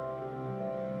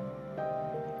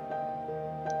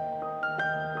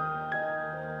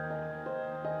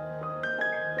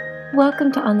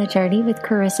Welcome to On the Journey with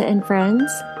Carissa and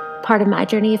Friends, part of My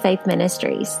Journey of Faith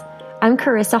Ministries. I'm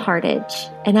Carissa Hardage,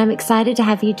 and I'm excited to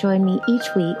have you join me each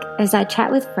week as I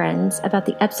chat with friends about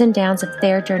the ups and downs of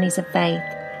their journeys of faith.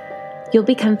 You'll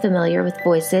become familiar with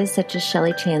voices such as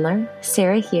Shelley Chandler,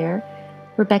 Sarah Here,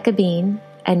 Rebecca Bean,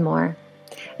 and more.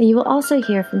 And you will also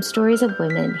hear from stories of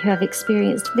women who have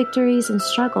experienced victories and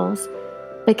struggles,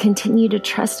 but continue to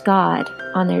trust God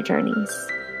on their journeys.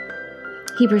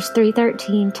 Hebrews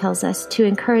 3:13 tells us to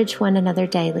encourage one another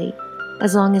daily,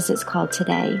 as long as it's called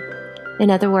today.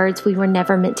 In other words, we were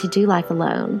never meant to do life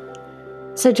alone.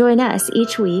 So join us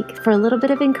each week for a little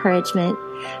bit of encouragement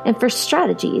and for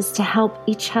strategies to help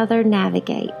each other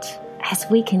navigate as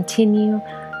we continue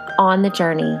on the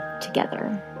journey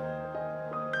together.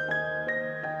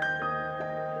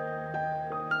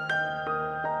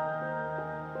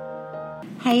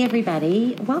 Hey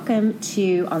everybody, welcome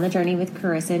to On the Journey with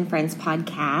Carissa and Friends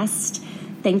podcast.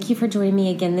 Thank you for joining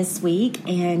me again this week.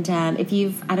 And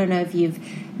I don't know if you've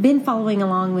been following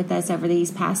along with us over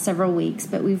these past several weeks,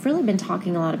 but we've really been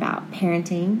talking a lot about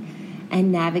parenting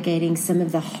and navigating some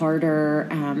of the harder,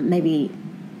 maybe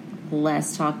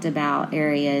less talked about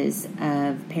areas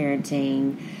of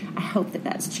parenting. I hope that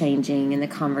that's changing and the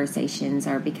conversations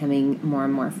are becoming more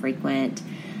and more frequent.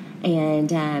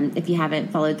 And if you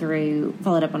haven't followed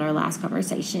up on our last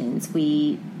conversations,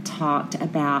 we talked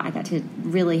about, I got to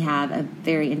really have a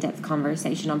very in-depth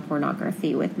conversation on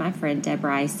pornography with my friend Deb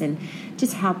Rice and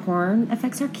just how porn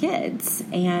affects our kids.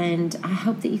 And I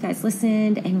hope that you guys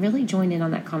listened and really joined in on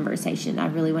that conversation. I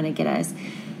really want to get us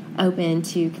open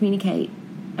to communicate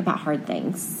about hard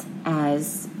things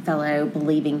as fellow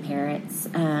believing parents.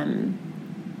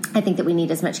 I think that we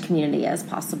need as much community as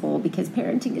possible because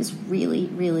parenting is really,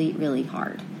 really, really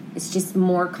hard. It's just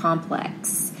more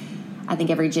complex. I think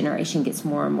every generation gets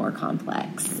more and more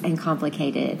complex and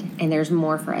complicated, and there's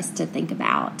more for us to think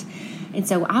about. And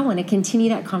so I want to continue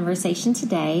that conversation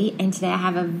today. And today I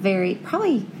have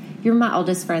you're my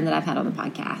oldest friend that I've had on the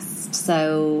podcast.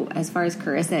 So as far as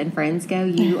Carissa and Friends go,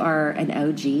 you are an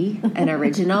OG, an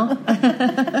original.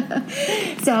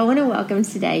 So I want to welcome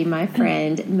today my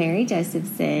friend, Mary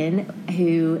Josephson,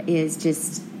 who is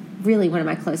just really one of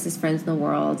my closest friends in the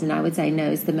world. And I would say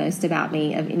knows the most about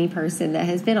me of any person that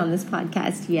has been on this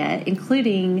podcast yet,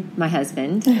 including my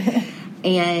husband.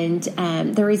 And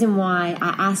the reason why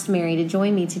I asked Mary to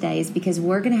join me today is because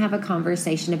we're going to have a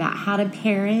conversation about how to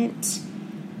parent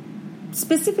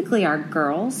specifically our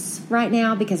girls right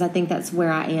now, because I think that's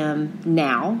where I am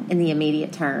now in the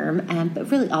immediate term, but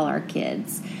really all our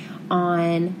kids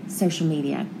on social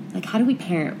media. Like, how do we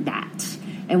parent that?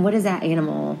 And what does that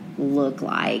animal look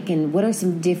like? And what are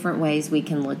some different ways we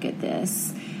can look at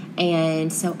this?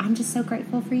 And so I'm just so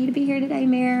grateful for you to be here today,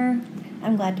 Mare.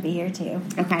 I'm glad to be here, too.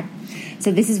 Okay.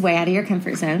 So this is way out of your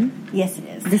comfort zone. Yes, it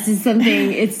is. This is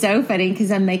something, it's so funny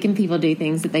because I'm making people do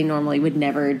things that they normally would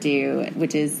never do,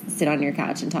 which is sit on your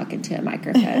couch and talk into a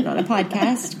microphone on a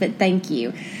podcast. But thank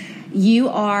you. You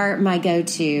are my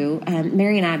go-to.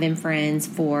 Mary and I have been friends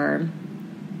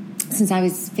since I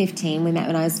was 15. We met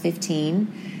when I was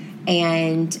 15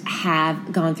 and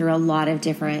have gone through a lot of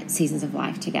different seasons of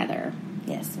life together.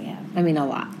 Yes, we have. I mean, a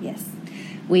lot. Yes.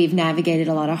 We've navigated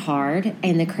a lot of hard,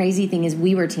 and the crazy thing is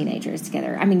we were teenagers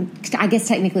together. I mean, I guess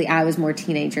technically I was more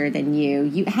teenager than you.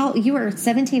 You were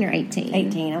 17 or 18?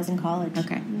 18. I was in college.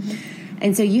 Okay. Mm-hmm.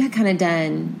 And so you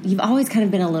had you've always kind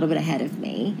of been a little bit ahead of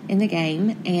me in the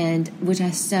game, and which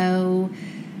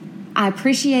I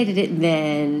appreciated it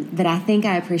then, but I think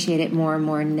I appreciate it more and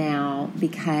more now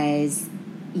because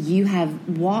you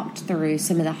have walked through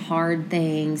some of the hard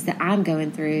things that I'm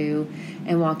going through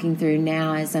and walking through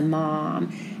now as a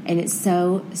mom. And it's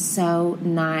so, so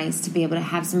nice to be able to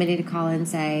have somebody to call and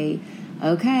say,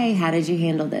 okay, how did you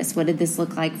handle this? What did this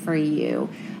look like for you?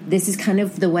 This is kind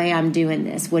of the way I'm doing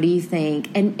this. What do you think?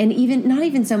 And even not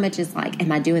even so much as like,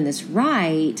 am I doing this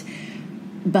right?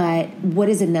 But what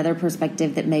is another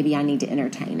perspective that maybe I need to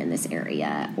entertain in this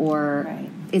area? Or right.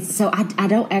 It's so I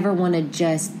don't ever want to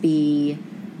just be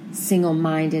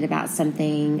single-minded about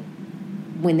something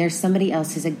when there's somebody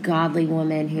else who's a godly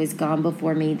woman who has gone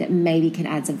before me that maybe can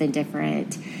add something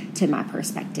different to my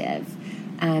perspective.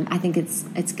 I think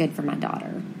it's good for my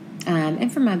daughter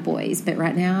and for my boys, but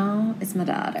right now it's my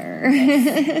daughter.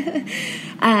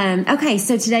 Okay,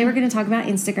 so today we're going to talk about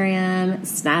Instagram,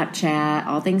 Snapchat,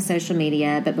 all things social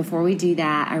media. But before we do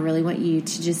that, I really want you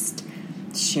to just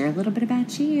share a little bit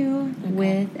about you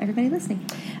with everybody listening.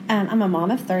 I'm a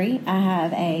mom of 3. I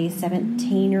have a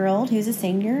 17-year-old who's a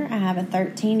senior. I have a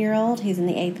 13-year-old who's in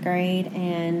the 8th grade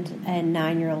and a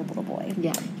 9-year-old little boy.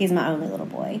 Yeah. He's my only little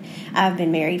boy. I've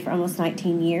been married for almost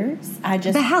 19 years.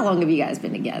 But how long have you guys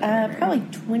been together? Probably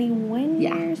 21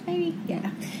 years, maybe.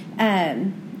 Yeah.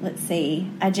 Let's see.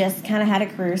 I just kind of had a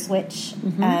career switch.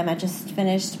 I just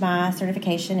finished my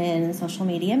certification in social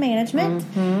media management.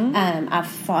 I've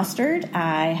fostered.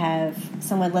 I have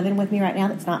someone living with me right now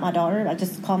that's not my daughter. I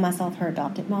just call myself her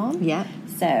adopted mom. Yeah.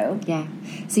 So. Yeah.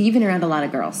 So you've been around a lot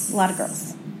of girls. A lot of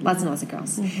girls. Lots and lots of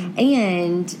girls.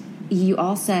 And you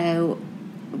also,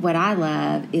 what I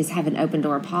love is have an open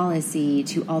door policy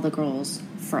to all the girls'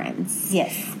 friends.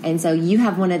 Yes. And so you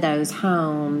have one of those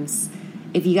homes.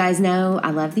 If you guys know,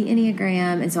 I love the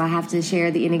Enneagram, and so I have to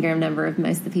share the Enneagram number of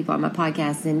most of the people on my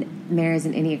podcast, and Mara's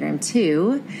an Enneagram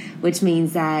 2, which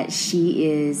means that she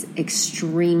is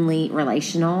extremely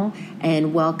relational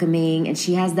and welcoming, and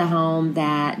she has the home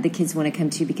that the kids want to come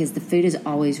to because the food is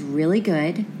always really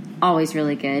good. Always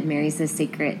really good. Mary's a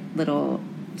secret little,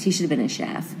 she should have been a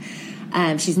chef.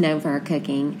 She's known for her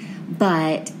cooking,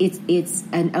 but it's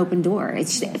an open door.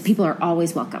 It's people are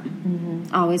always welcome.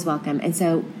 Always welcome. And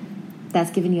so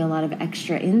that's given you a lot of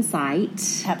extra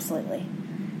insight. Absolutely.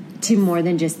 To more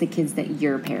than just the kids that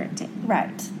you're parenting.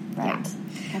 Right. Yeah.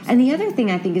 And the other thing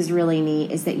I think is really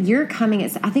neat is that you're coming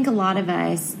at, I think a lot of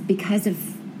us, because of,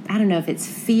 I don't know if it's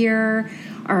fear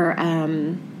or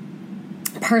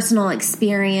personal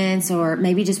experience or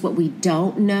maybe just what we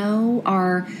don't know,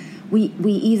 are we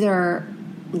either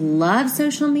love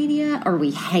social media or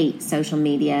we hate social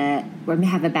media or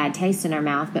have a bad taste in our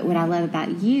mouth. But what I love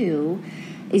about you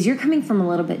is you're coming from a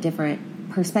little bit different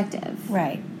perspective.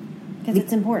 Right. Because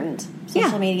it's important.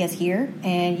 Social media is here,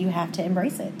 and you have to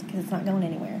embrace it because it's not going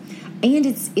anywhere. And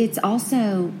it's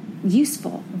also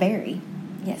useful. Very.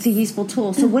 Yes. It's a useful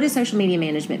tool. So what does social media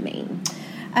management mean?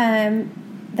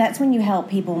 That's when you help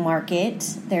people market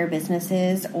their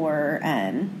businesses or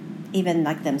even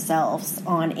like themselves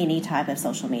on any type of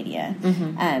social media.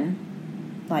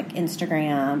 Like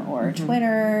Instagram or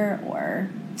Twitter or...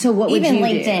 So what would even you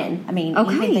LinkedIn. do? I mean,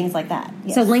 even things like that.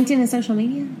 Yes. So LinkedIn is social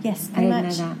media? Yes, I didn't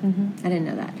much. know that. I didn't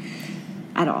know that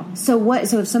at all. So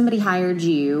if somebody hired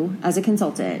you as a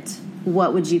consultant,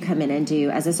 what would you come in and do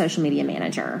as a social media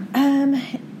manager?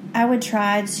 I would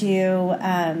try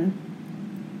to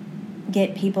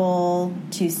get people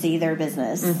to see their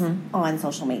business on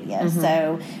social media.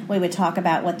 So we would talk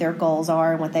about what their goals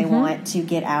are and what they want to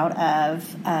get out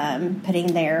of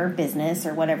putting their business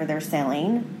or whatever they're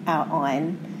selling out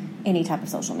on any type of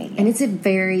social media. And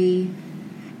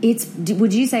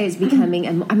would you say it's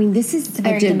becoming, this is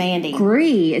very demanding.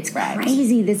 Degree. It's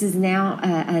crazy. This is now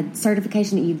a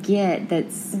certification that you get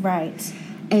that's... Right.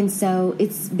 And so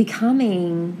it's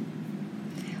becoming...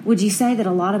 Would you say that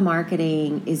a lot of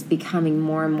marketing is becoming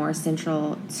more and more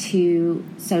central to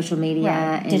social media?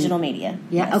 Right. Digital media.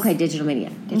 Yeah. Yes. Okay. Digital media.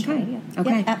 Digital media.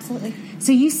 Okay. Yeah, absolutely.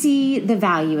 So you see the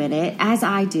value in it, as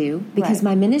I do, because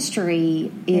my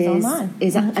ministry is online.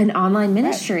 Is an online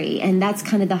ministry, and that's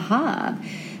kind of the hub.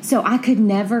 So I could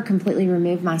never completely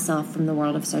remove myself from the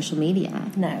world of social media.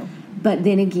 No. But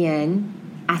then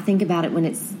again, I think about it when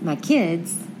it's my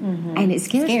kids, and it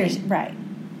scares me. Right.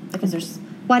 Because there's...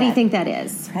 Why do you think that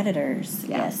is? Predators,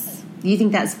 yes. You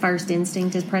think that's first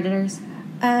instinct is predators?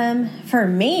 For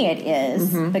me, it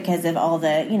is because of all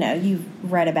the,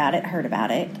 you've read about it, heard about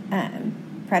it,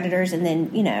 predators, and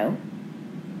then,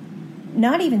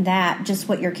 not even that, just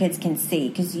what your kids can see.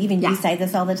 Because even you say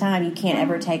this all the time, you can't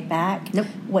ever take back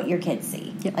what your kids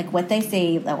see. Yep. Like what they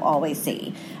see, they'll always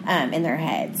see in their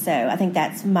head. So I think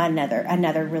that's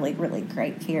another really, really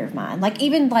great fear of mine. Like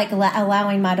even like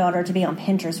allowing my daughter to be on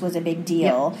Pinterest was a big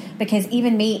deal because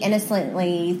even me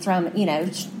innocently from,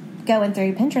 going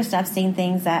through Pinterest, I've seen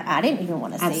things that I didn't even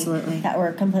want to see that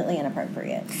were completely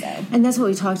inappropriate. So, and that's what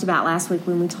we talked about last week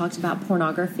when we talked about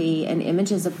pornography and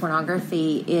images of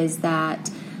pornography, is that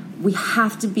we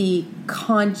have to be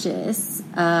conscious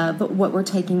of what we're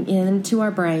taking into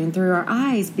our brain through our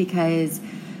eyes, because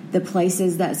the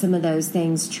places that some of those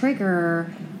things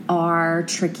trigger are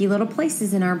tricky little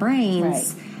places in our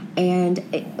brains. Right.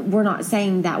 And we're not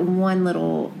saying that one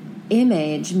little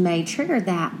image may trigger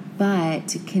that,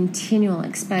 but continual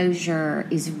exposure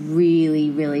is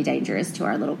really, really dangerous to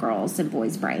our little girls' and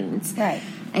boys' brains. Right.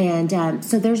 And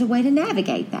so there's a way to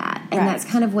navigate that. And that's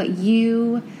kind of what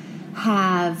you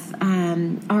have,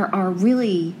 are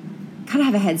really kind of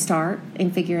have a head start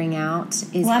in figuring out.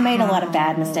 I made a lot of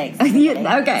bad mistakes. Okay. So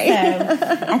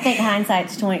I think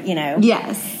hindsight's 20,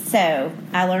 Yes. So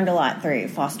I learned a lot through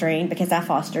fostering, because I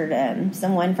fostered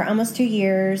someone for almost 2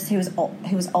 years who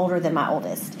was older than my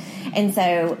oldest. And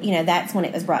so, that's when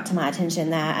it was brought to my attention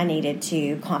that I needed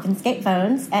to confiscate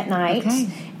phones at night,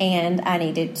 and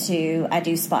I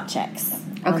do spot checks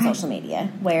on social media,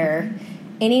 where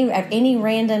any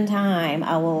random time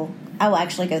I will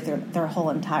actually go through their whole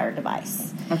entire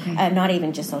device. Not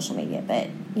even just social media, but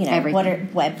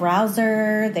web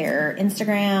browser, their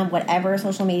Instagram, whatever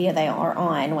social media they are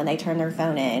on. When they turn their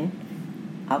phone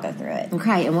in, I'll go through it.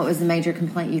 Okay, and what was the major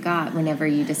complaint you got whenever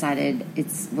you decided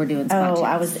we're doing spot checks?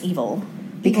 I was evil.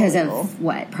 Because of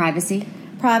what? Privacy?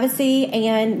 Privacy,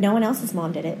 and no one else's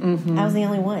mom did it. I was the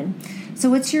only one. So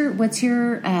what's your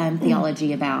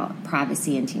theology about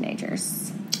privacy in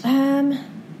teenagers?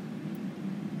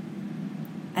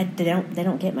 They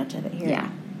don't get much of it here.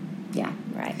 Yeah.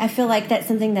 Right. I feel like that's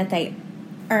something that they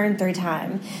earn through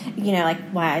time.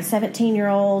 Like why a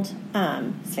 17-year-old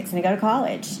is fixing to go to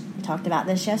college. We talked about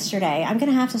this yesterday. I'm going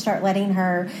to have to start letting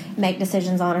her make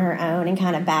decisions on her own and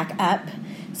kind of back up,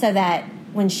 so that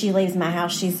when she leaves my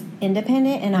house, she's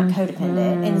independent and not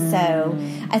codependent. And so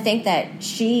I think that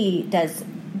she does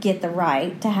get the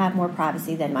right to have more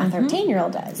privacy than my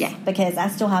 13-year-old does. Yeah. Because I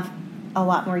still have a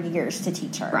lot more years to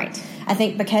teach her. Right. I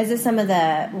think because of some of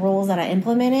the rules that I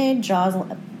implemented,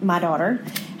 my daughter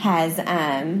has,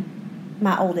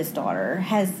 my oldest daughter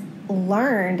has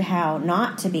learned how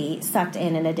not to be sucked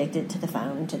in and addicted to the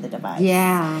phone, to the device.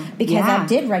 Yeah. Because I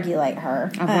did regulate her.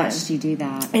 I've watched you do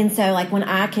that. And so, when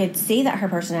I could see that her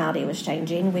personality was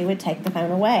changing, we would take the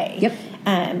phone away. Yep.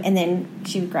 And then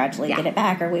she would gradually get it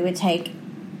back, or we would take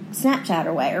Snapchat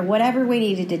away, or whatever we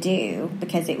needed to do,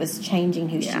 because it was changing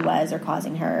who she was, or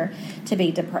causing her to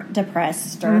be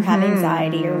depressed or have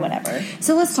anxiety or whatever.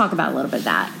 So let's talk about a little bit of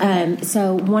that.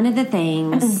 So one of the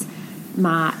things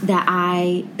my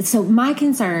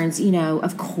concerns,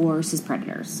 of course, is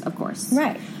predators. Of course,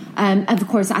 right. Of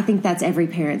course, I think that's every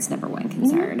parent's number one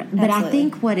concern. But I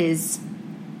think what is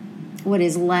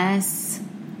less,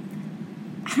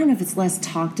 I don't know if it's less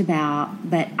talked about,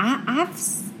 but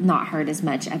I've not heard as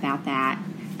much about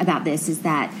this, is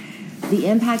that the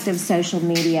impact of social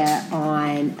media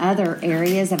on other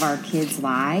areas of our kids'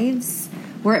 lives.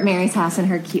 We're at Mary's house, and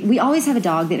we always have a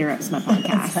dog that interrupts my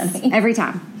podcast every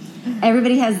time.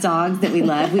 Everybody has dogs that we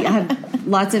love. We have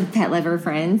lots of pet lover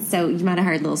friends, so you might have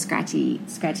heard little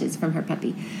scratches from her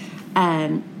puppy.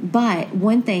 But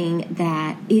one thing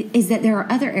that is that there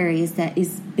are other areas that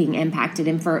is being impacted.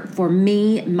 And for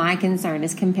me, my concern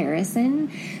is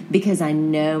comparison, because I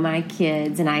know my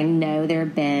kids and I know their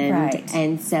bend. Right.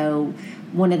 And so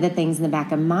one of the things in the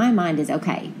back of my mind is,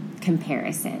 okay,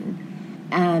 comparison.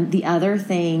 The other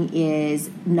thing is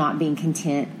not being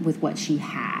content with what she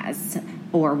has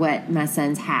or what my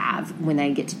sons have when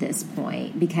they get to this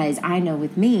point. Because I know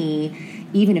with me,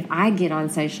 even if I get on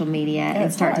social media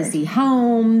and start to see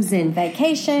homes and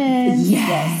vacations,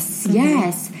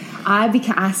 yes,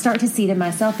 I start to see to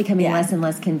myself becoming less and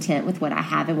less content with what I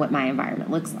have and what my environment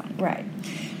looks like. Right.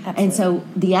 Absolutely. And so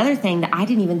the other thing that I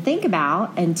didn't even think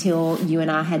about until you and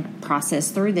I had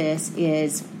processed through this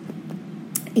is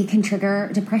it can trigger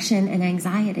depression and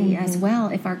anxiety as well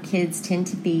if our kids tend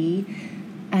to be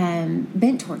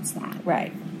bent towards that.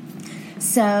 Right.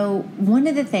 So one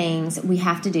of the things we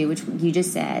have to do, which you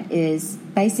just said, is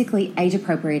basically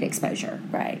age-appropriate exposure.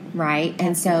 Right. Right?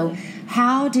 And so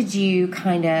how did you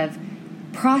kind of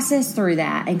process through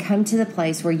that and come to the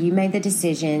place where you made the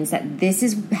decisions that this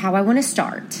is how I want to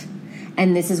start,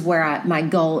 and this is where my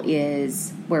goal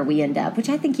is, where we end up, which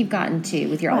I think you've gotten to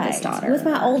with your oldest daughter. With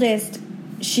my oldest,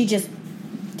 she just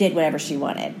did whatever she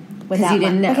wanted. Because you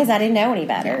didn't know. Because I didn't know any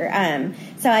better. Yeah.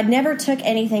 So I never took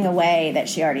anything away that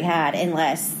she already had,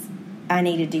 unless I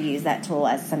needed to use that tool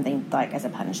as something as a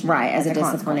punishment. Right, as a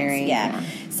disciplinary. Yeah.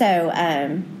 So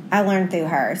I learned through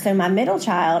her. So my middle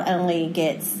child only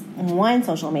gets one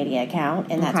social media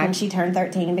account, and that's when she turned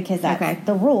 13, because that's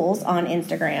the rules on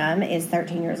Instagram is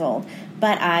 13 years old.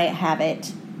 But I have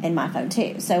it in my phone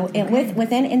too. So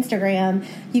within Instagram,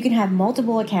 you can have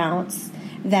multiple accounts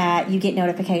that you get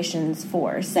notifications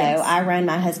for. So I run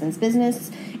my husband's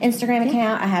business Instagram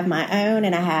account. I have my own,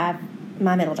 and I have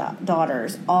my middle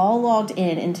daughters all logged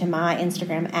into my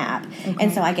Instagram app.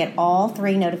 And so I get all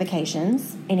 3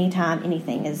 notifications anytime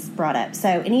anything is brought up. So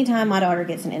anytime my daughter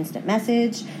gets an instant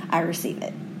message, I receive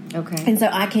it. Okay. And so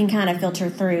I can kind of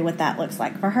filter through what that looks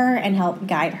like for her and help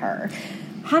guide her.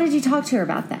 How did you talk to her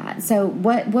about that? So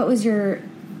what was your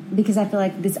because I feel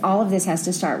like all of this has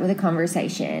to start with a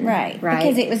conversation. Right.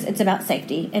 Because it's about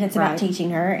safety, and it's about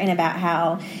teaching her, and about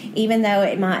how, even though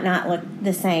it might not look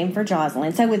the same for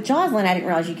Jocelyn. So with Jocelyn, I didn't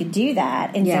realize you could do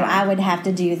that. And so I would have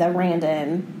to do the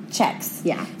random checks.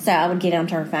 Yeah. So I would get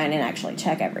onto her phone and actually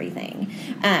check everything.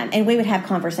 And we would have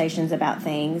conversations about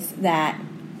things that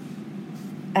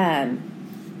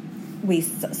we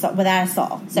saw, that I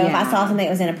saw. So if I saw something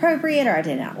that was inappropriate or I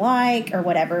did not like or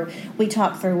whatever, we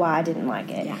talked through why I didn't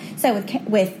like it. Yeah. So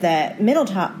with the middle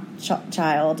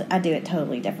child, I do it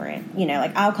totally different. You know,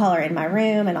 like I'll call her in my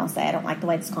room and I'll say, I don't like the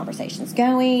way this conversation's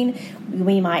going.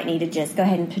 We might need to just go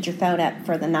ahead and put your phone up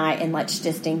for the night and let's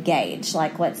just engage.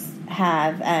 Like, let's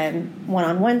have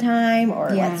one-on-one time, or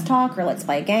let's talk, or let's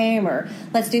play a game, or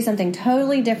let's do something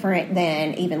totally different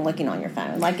than even looking on your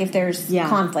phone. Like if there's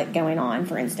conflict going on,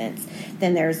 for instance,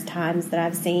 then there's times that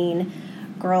I've seen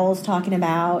girls talking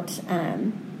about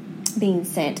being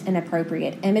sent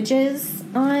inappropriate images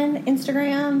on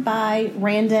Instagram by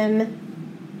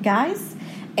random guys.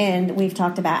 And we've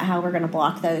talked about how we're going to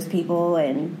block those people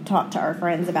and talk to our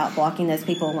friends about blocking those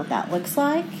people and what that looks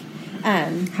like.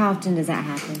 How often does that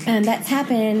happen? That's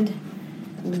happened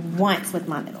once with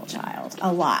my middle child,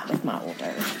 a lot with my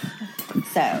older.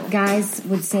 So guys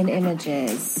would send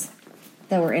images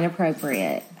that were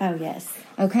inappropriate. Oh, yes.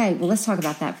 Okay, well, let's talk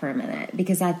about that for a minute,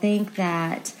 because I think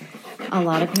that a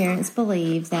lot of parents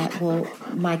believe that, well,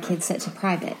 my kid's set to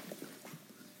private.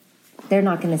 They're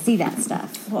not going to see that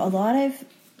stuff. Well, a lot of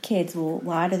kids will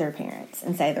lie to their parents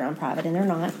and say they're on private, and they're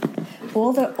not.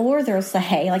 Or they'll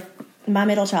say, like, my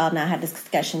middle child and I had this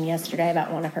discussion yesterday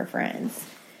about one of her friends.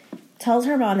 Tells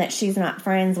her mom that she's not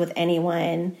friends with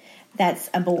anyone that's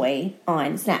a boy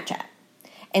on Snapchat.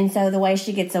 And so the way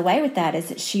she gets away with that is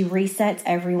that she resets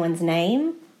everyone's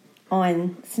name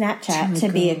on Snapchat to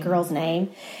be a girl's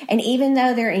name. And even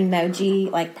though their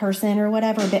emoji, like, person or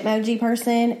whatever, Bitmoji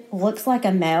person, looks like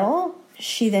a male,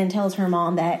 she then tells her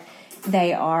mom that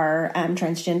they are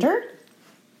transgender.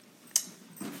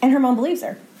 And her mom believes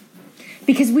her.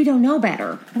 Because we don't know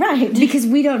better. Right. Because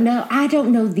we don't know. I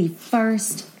don't know the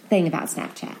first thing about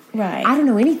Snapchat. Right. I don't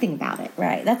know anything about it.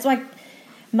 Right. That's like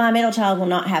my middle child will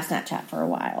not have Snapchat for a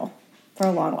while. For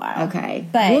a long while. Okay.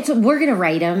 But we're going to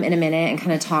rate them in a minute and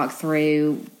kind of talk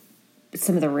through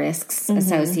some of the risks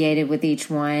associated with each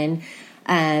one.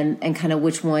 And kind of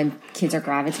which one kids are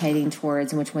gravitating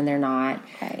towards and which one they're not.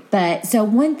 Right. But so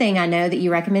one thing I know that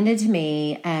you recommended to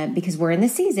me, because we're in the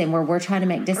season where we're trying to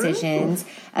make decisions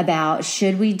about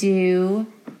should we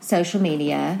do social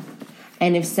media,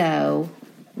 and if so,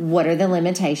 what are the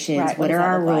limitations? Right. What are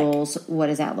our rules? What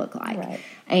does that look like? Right.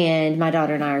 And my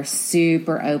daughter and I are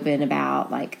super open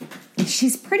about, like,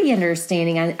 she's pretty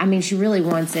understanding. I mean, she really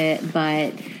wants it,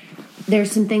 but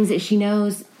there's some things that she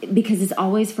knows, because it's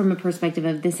always from a perspective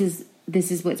of this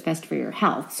is what's best for your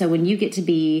health. So when you get to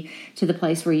be to the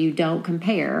place where you don't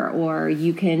compare, or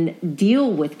you can deal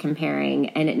with comparing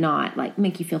and it not like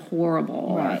make you feel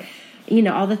horrible, right. or, you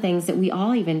know, all the things that we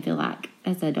all even feel like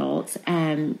as adults,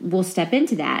 we'll step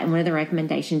into that. And one of the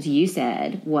recommendations you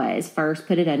said was first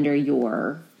put it under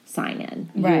your sign-in,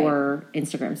 your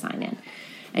Instagram sign-in.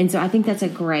 And so I think that's a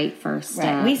great first step.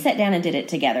 Right. We sat down and did it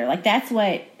together. Like, that's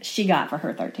what she got for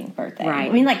her 13th birthday. Right.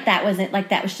 I mean, like, that was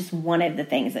just one of the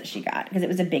things that she got, because it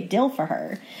was a big deal for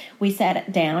her. We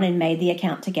sat down and made the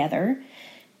account together,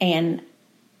 and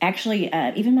actually,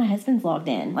 even my husband's logged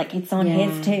in. Like, it's on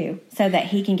his too, so that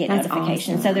he can get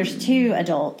notifications. Awesome. So there's 2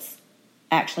 adults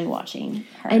actually watching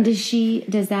her. And do you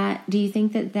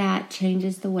think that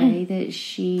changes the way that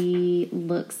she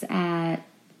looks at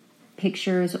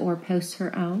pictures or posts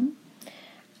her own?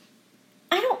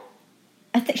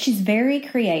 I think she's very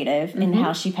creative in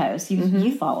how she posts.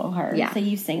 You follow her, so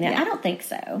you've seen that. I don't think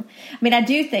so. I mean,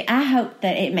 I hope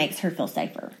that it makes her feel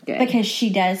safer. Good. Because she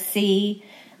does see,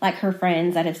 like, her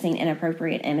friends that have seen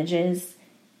inappropriate images.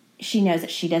 She knows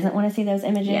that she doesn't want to see those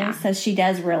images, so she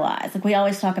does realize. Like, we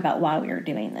always talk about why we are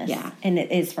doing this, and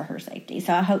it is for her safety.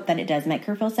 So I hope that it does make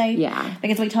her feel safe. Yeah,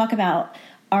 because we talk about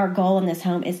our goal in this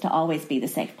home is to always be the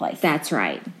safe place. That's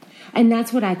right. And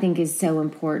that's what I think is so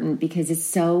important, because it's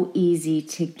so easy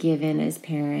to give in as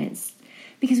parents,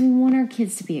 because we want our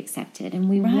kids to be accepted, and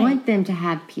we want them to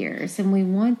have peers, and we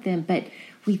want them, but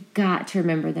we've got to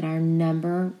remember that our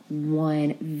number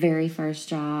one, very first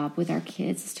job with our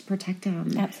kids is to protect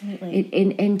them. Absolutely.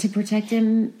 And to protect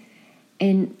them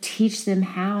and teach them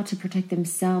how to protect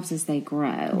themselves as they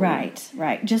grow. Right.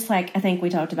 Just like, I think we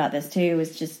talked about this too,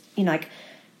 is just, you know, like,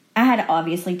 I had to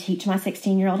obviously teach my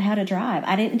 16-year-old how to drive.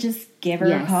 I didn't just give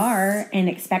her a car and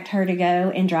expect her to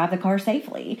go and drive the car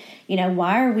safely. You know,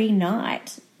 why are we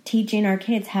not teaching our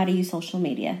kids how to use social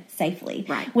media safely,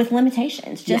 Right. with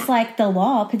limitations. Just like the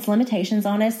law puts limitations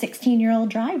on a 16-year-old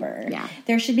driver. Yeah.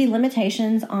 There should be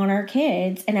limitations on our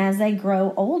kids, and as they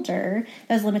grow older,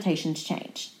 those limitations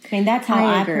change. I mean, that's how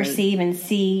I agree. perceive and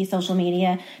see social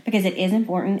media, because it is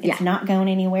important. It's Yeah. not going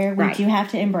anywhere. We Right. do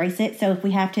have to embrace it. So if we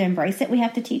have to embrace it, we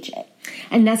have to teach it.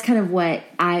 And that's kind of what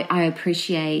I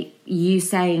appreciate you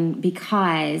saying,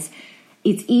 because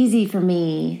it's easy for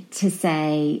me to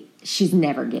say she's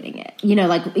never getting it. You know,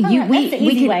 like that's the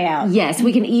easy can, way out. Yes,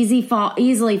 we can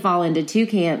easily fall into two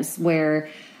camps where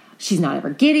she's not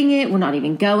ever getting it. We're not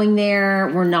even going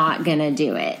there. We're not going to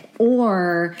do it.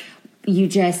 Or you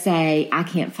just say, I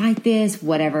can't fight this,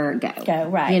 whatever, go. Go,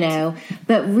 right. You know,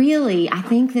 but really, I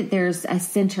think that there's a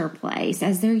center place,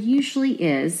 as there usually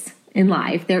is in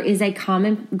life. There is a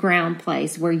common ground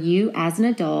place where you, as an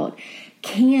adult,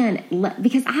 can,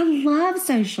 because I love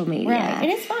social media. Right.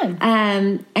 And it's fun.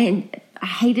 And I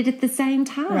hate it at the same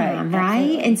time, right?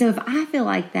 Absolutely. And so if I feel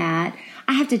like that,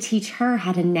 I have to teach her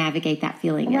how to navigate that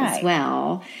feeling as Right.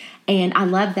 well. And I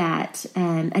love that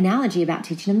analogy about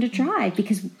teaching them to drive,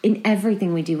 because in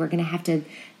everything we do, we're going to have to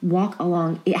walk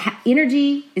along.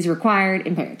 Energy is required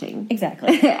in parenting.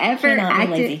 Exactly. Effort, Cannot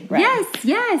be lazy. Right.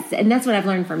 Yes. And that's what I've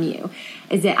learned from you,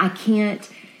 is that I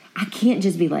can't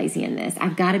just be lazy in this.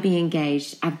 I've got to be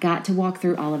engaged. I've got to walk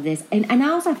through all of this. And I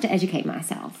also have to educate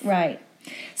myself. Right.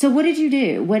 So what did you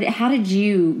do? How did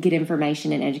you get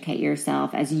information and educate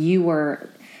yourself as you were?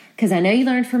 Because I know you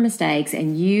learned from mistakes,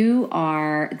 and you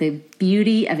are, the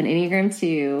beauty of an Enneagram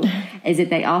 2 is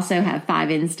that they also have 5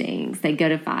 instincts. They go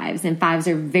to 5s, and 5s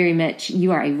are very much,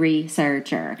 you are a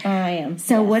researcher. I am.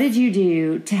 So what did you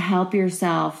do to help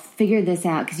yourself figure this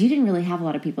out? Because you didn't really have a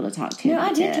lot of people to talk to. No,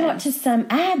 I did talk to some.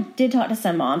 I did talk to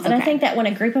some moms, and I think that when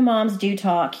a group of moms do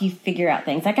talk, you figure out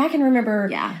things. Like I can remember,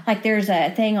 like there's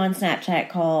a thing on Snapchat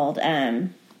called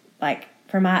like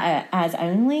For My Eyes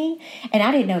Only, and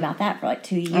I didn't know about that for like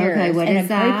 2 years. Okay, what and is a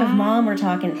group that? of mom were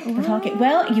talking.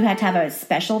 Well, you had to have a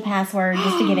special password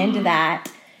just to get into that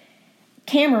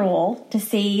camera roll to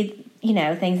see, you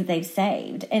know, things that they've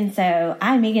saved. And so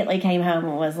I immediately came home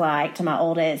and was like to my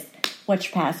oldest, "What's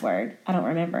your password?" "I don't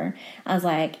remember." I was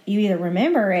like, "You either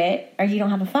remember it or you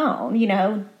don't have a phone." You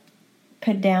know,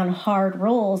 put down hard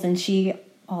rules, and she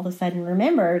all of a sudden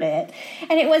remembered it.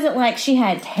 And it wasn't like she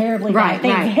had terribly bad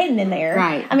things hidden in there.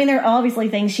 Right. I mean, there are obviously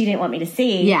things she didn't want me to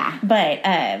see. Yeah. But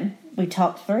we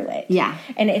talked through it. Yeah.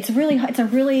 And it's a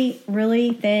really,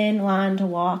 really thin line to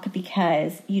walk,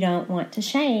 because you don't want to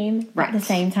shame, but at the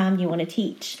same time you want to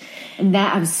teach. And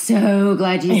that, I'm so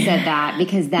glad you said that,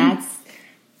 because that's,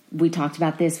 we talked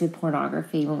about this with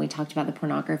pornography when we talked about the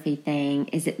pornography thing,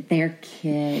 is that they're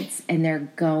kids and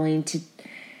they're going to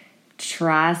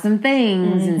try some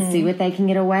things and see what they can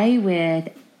get away with.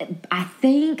 I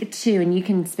think too, and you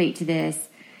can speak to this,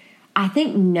 I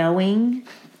think knowing,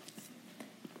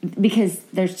 because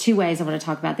there's 2 ways I want to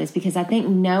talk about this, because I think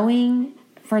knowing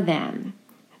for them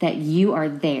that you are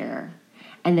there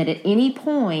and that at any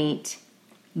point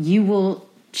you will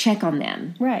check on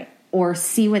them. Right. Or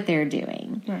see what they're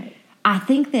doing. Right. I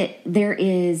think that there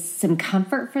is some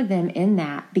comfort for them in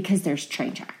that, because there's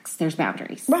train tracks, there's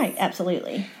boundaries. Right,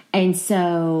 absolutely. And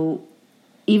so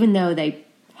even though they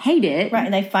hate it. Right,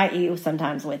 and they fight you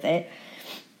sometimes with it.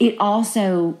 It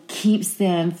also keeps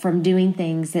them from doing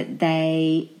things that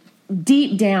they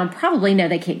deep down probably know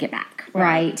they can't get back.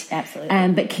 Right? Absolutely.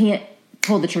 But can't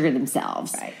pull the trigger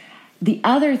themselves. Right. The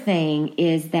other thing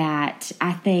is that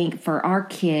I think for our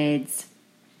kids,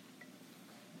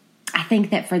 I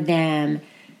think that for them,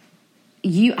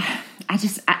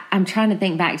 I'm trying to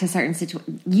think back to certain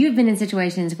situations. You've been in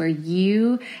situations where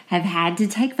you have had to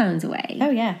take phones away. Oh,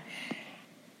 yeah.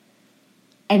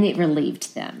 And it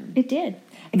relieved them. It did.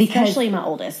 Because, especially my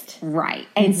oldest. Right.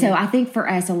 And so I think for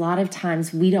us, a lot of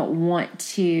times we don't want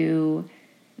to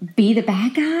be the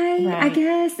bad guy, I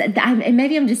guess. And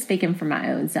maybe I'm just speaking for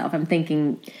my own self. I'm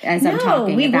thinking as I'm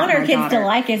talking we about want our my kids daughter. to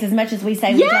like us as much as we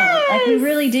say we don't. Like, we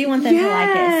really do want them to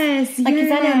like us. Like,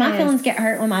 because I know my feelings get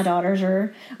hurt when my daughters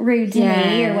are rude to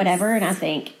me or whatever, and I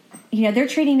think, you know, they're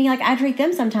treating me like I treat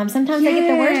them sometimes. Sometimes they get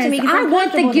the worst of me. I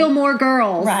want the Gilmore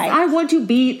Girls. Right. I want to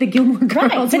be the Gilmore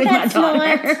Girls with my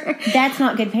daughter. That's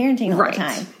not good parenting all the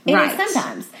time. It is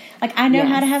sometimes. Like, I know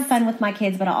how to have fun with my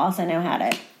kids, but I also know how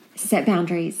to set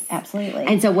boundaries. Absolutely.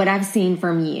 And so what I've seen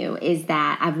from you is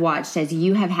that I've watched as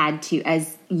you have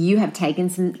taken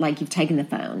some, like you've taken the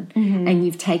phone and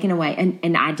you've taken away.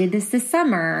 And I did this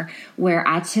summer where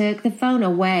I took the phone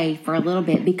away for a little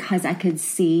bit because I could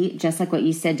see, just like what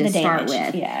you said to start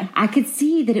with. Yeah. I could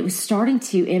see that it was starting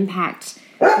to impact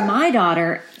my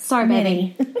daughter. Sorry,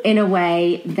 baby. In a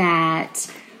way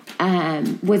that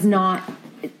was not,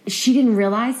 she didn't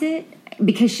realize it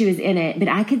because she was in it, but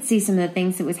I could see some of the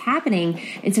things that was happening.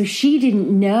 And so she didn't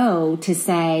know to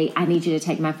say, I need you to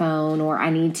take my phone, or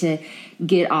I need to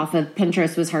get off of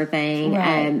Pinterest was her thing.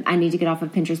 Right. I need to get off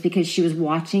of Pinterest because she was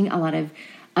watching a lot of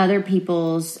other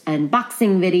people's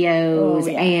unboxing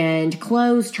videos and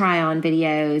clothes try on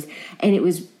videos. And it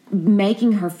was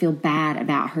making her feel bad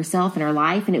about herself and her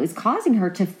life, and it was causing her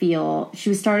to feel she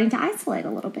was starting to isolate a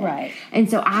little bit. Right. And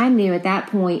so I knew at that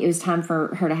point it was time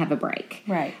for her to have a break.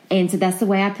 Right. And so that's the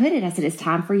way I put it. I said, it's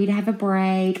time for you to have a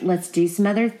break. Let's do some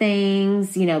other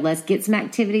things. Let's get some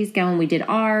activities going. We did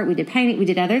art, we did painting, we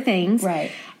did other things. Right.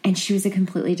 And she was a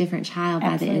completely different child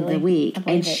by the end of the week.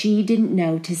 And she didn't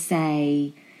know to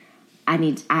say,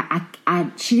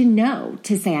 she didn't know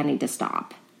to say I need to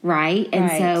stop. Right. And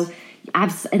so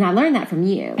I learned that from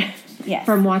you. Yes.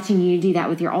 From watching you do that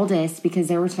with your oldest, because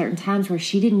there were certain times where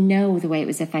she didn't know the way it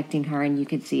was affecting her, and you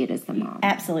could see it as the mom.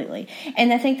 Absolutely.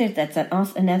 And I think that's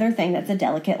another thing that's a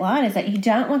delicate line, is that you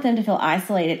don't want them to feel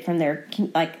isolated from their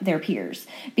peers.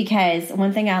 Because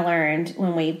one thing I learned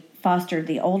when we fostered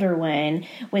the older one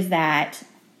was that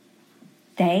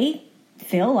they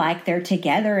feel like they're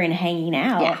together and hanging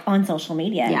out on social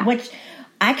media, which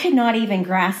I could not even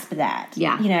grasp that.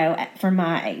 Yeah. For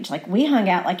my age, like we hung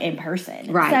out like in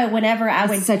person. Right. So whenever I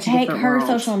would take her world.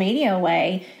 social media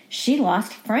away, she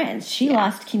lost friends. She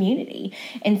lost community.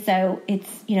 And so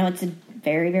it's a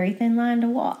very, very thin line to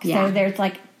walk. Yeah. So there's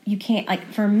you can't,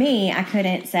 for me, I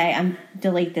couldn't say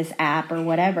delete this app or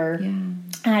whatever. Yeah.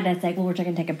 I had to say, well, we're going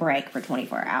to take a break for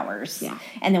 24 hours. Yeah.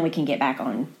 And then we can get back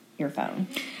on your phone.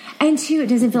 And two, it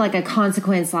doesn't feel like a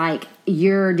consequence, like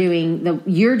you're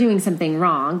doing something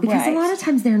wrong, because a lot of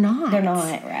times they're not. They're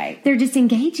not, right. They're just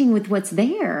engaging with what's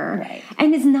there. Right.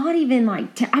 And it's not even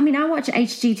like, I watch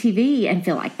HGTV and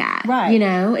feel like that. Right.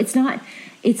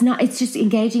 It's just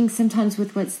engaging sometimes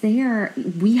with what's there.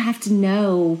 We have to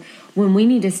know when we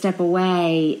need to step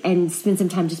away and spend some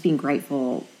time just being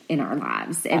grateful in our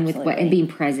lives and and being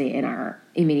present in our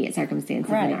immediate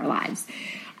circumstances in our lives.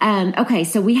 Okay,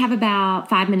 so we have about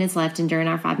 5 minutes left, and during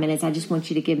our 5 minutes, I just want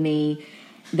you to give me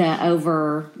the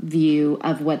overview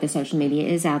of what the social media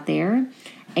is out there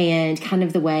and kind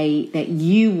of the way that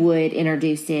you would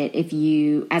introduce it if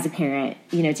you, as a parent,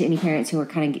 to any parents who are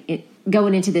kind of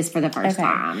going into this for the first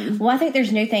time. Well, I think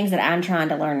there's new things that I'm trying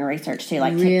to learn and research too,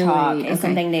 like TikTok is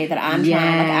something new that I'm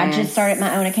trying. I just started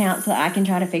my own account so that I can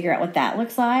try to figure out what that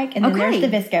looks like. And then there's the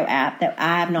Visco app that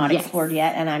I have not explored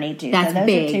yet, and I need to. That's so those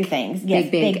big. are two things.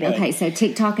 Yes, big. Okay, so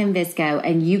TikTok and Visco,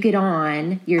 and you get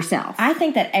on yourself. I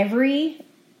think that every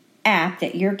app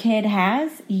that your kid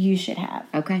has, you should have.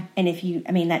 Okay. And if you,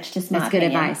 that's just my That's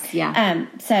opinion. good advice, yeah.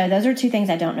 So those are two things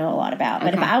I don't know a lot about.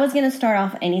 But if I was going to start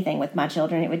off anything with my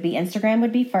children, it would be Instagram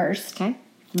would be first. Okay.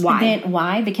 Why?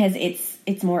 Why? Because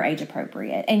it's more age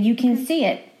appropriate. And you can see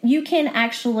it. You can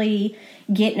actually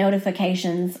get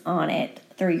notifications on it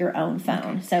through your own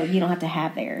phone. So you don't have to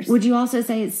have theirs. Would you also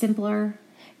say it's simpler?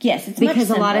 Yes, it's because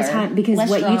much a lot of simpler, time because less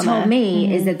what drama. you told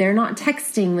me is that they're not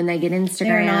texting when they get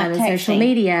Instagram and social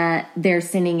media. They're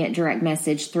sending it direct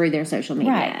message through their social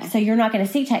media. Right. So you're not going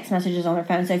to see text messages on their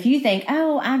phone. So if you think,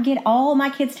 oh, I get all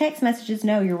my kids' text messages,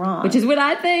 no, you're wrong. Which is what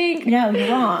I think. No, you're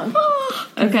wrong.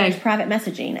 Okay. There's private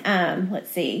messaging.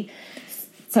 Let's see.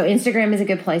 So Instagram is a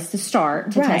good place to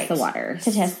start to test the waters.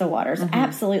 To test the waters,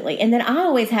 absolutely. And then I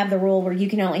always have the rule where you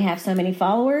can only have so many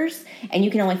followers and you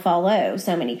can only follow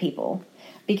so many people.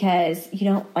 Because you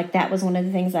don't that was one of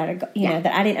the things that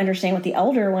that I didn't understand with the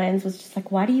older ones was just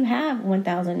why do you have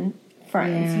 1,000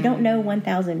 friends? You don't know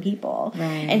 1,000 people, right.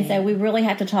 And so we really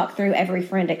have to talk through every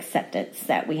friend acceptance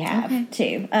that we have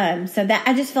too. So that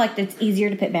I just feel like it's easier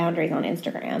to put boundaries on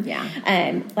Instagram.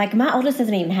 Yeah. My oldest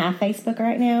doesn't even have Facebook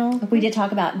right now. We did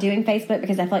talk about doing Facebook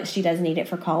because I feel like she does need it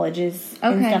for colleges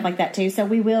and stuff like that too. So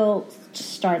we will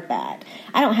start that.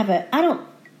 I don't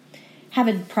have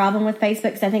a problem with Facebook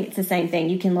because I think it's the same thing.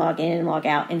 You can log in and log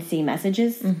out and see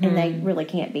messages, and they really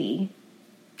can't be.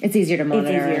 It's easier to monitor.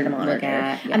 It's easier to monitor. Look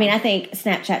at, yeah. I think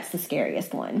Snapchat's the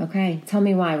scariest one. Okay, tell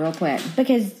me why, real quick.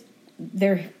 Because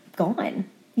they're gone.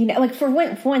 For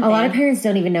one thing, a lot of parents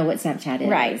don't even know what Snapchat is.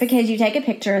 Right, because you take a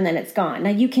picture and then it's gone. Now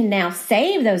you can now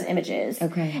save those images.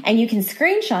 Okay. And you can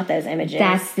screenshot those images.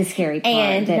 That's the scary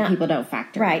part that people don't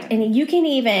factor in. Right, and you can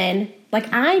even.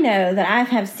 I know that I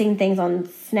have seen things on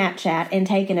Snapchat and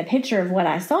taken a picture of what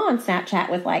I saw on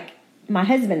Snapchat with, my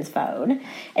husband's phone.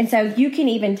 And so you can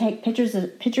even take pictures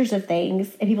of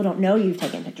things, and people don't know you've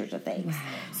taken pictures of things. Wow.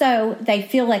 So they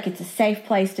feel like it's a safe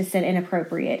place to send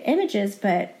inappropriate images,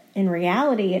 but in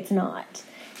reality, it's not.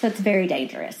 So it's very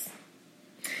dangerous.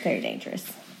 Very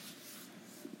dangerous.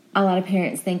 a lot of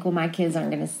parents think, well, my kids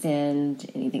aren't going to send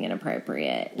anything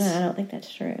inappropriate. No, I don't think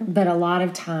that's true. But a lot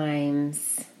of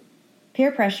times,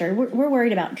 peer pressure. We're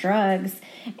worried about drugs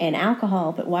and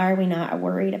alcohol, but why are we not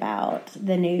worried about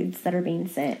the nudes that are being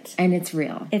sent? and it's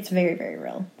real. It's very, very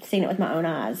real. Seen it with my own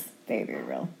eyes. Very, very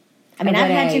real. I mean, At I've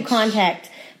what had to age? contact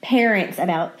parents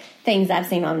about things I've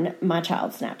seen on my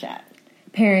child's Snapchat.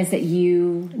 Parents that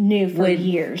you Knew for would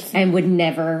years. and would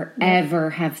never, ever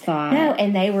have thought. No,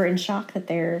 and they were in shock that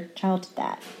their child did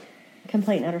that.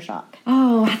 Complete and utter shock.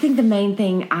 Oh, I think the main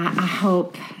thing I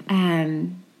hope,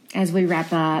 as we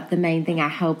wrap up, the main thing I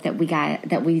hope that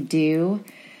we do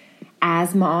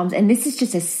as moms, and this is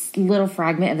just a little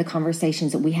fragment of the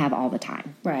conversations that we have all the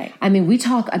time. Right. I mean, we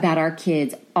talk about our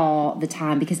kids all the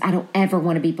time because I don't ever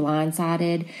want to be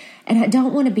blindsided and I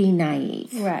don't want to be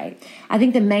naive. Right. I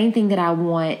think the main thing that I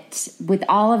want with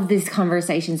all of these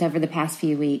conversations over the past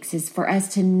few weeks is for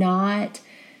us to not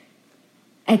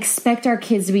expect our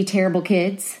kids to be terrible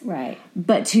kids. Right.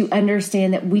 But to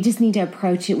understand that we just need to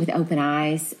approach it with open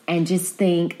eyes and just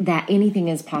think that anything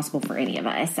is possible for any of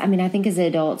us. I mean, I think as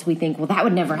adults, we think, well, that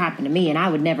would never happen to me and I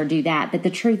would never do that. But the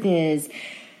truth is,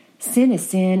 sin is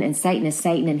sin and Satan is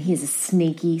Satan and he is a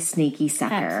sneaky, sneaky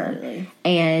sucker. Absolutely.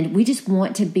 And we just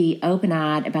want to be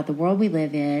open-eyed about the world we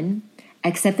live in,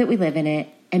 accept that we live in it,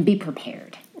 and be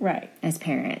prepared. Right. As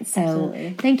parents. So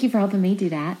Absolutely. thank you for helping me do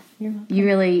that. You're welcome. You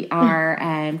really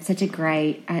are such a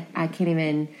great, I can't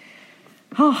even,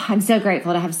 I'm so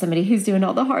grateful to have somebody who's doing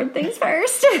all the hard things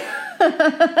first.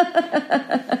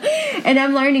 And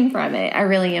I'm learning from it. I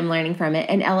really am learning from it.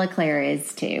 And Ella Claire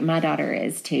is too. My daughter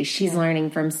is too. She's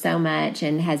learning from so much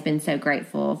and has been so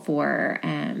grateful for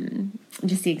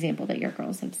just the example that your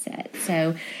girls have set.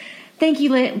 So thank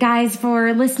you guys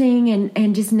for listening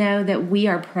and just know that we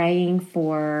are praying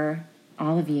for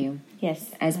all of you.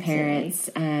 Yes. As parents,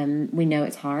 we know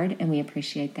it's hard and we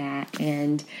appreciate that.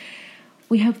 And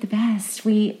we hope the best.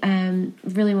 We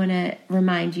really want to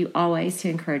remind you always to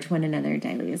encourage one another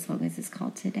daily as long as it's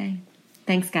called today.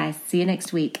 Thanks, guys. See you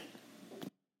next week.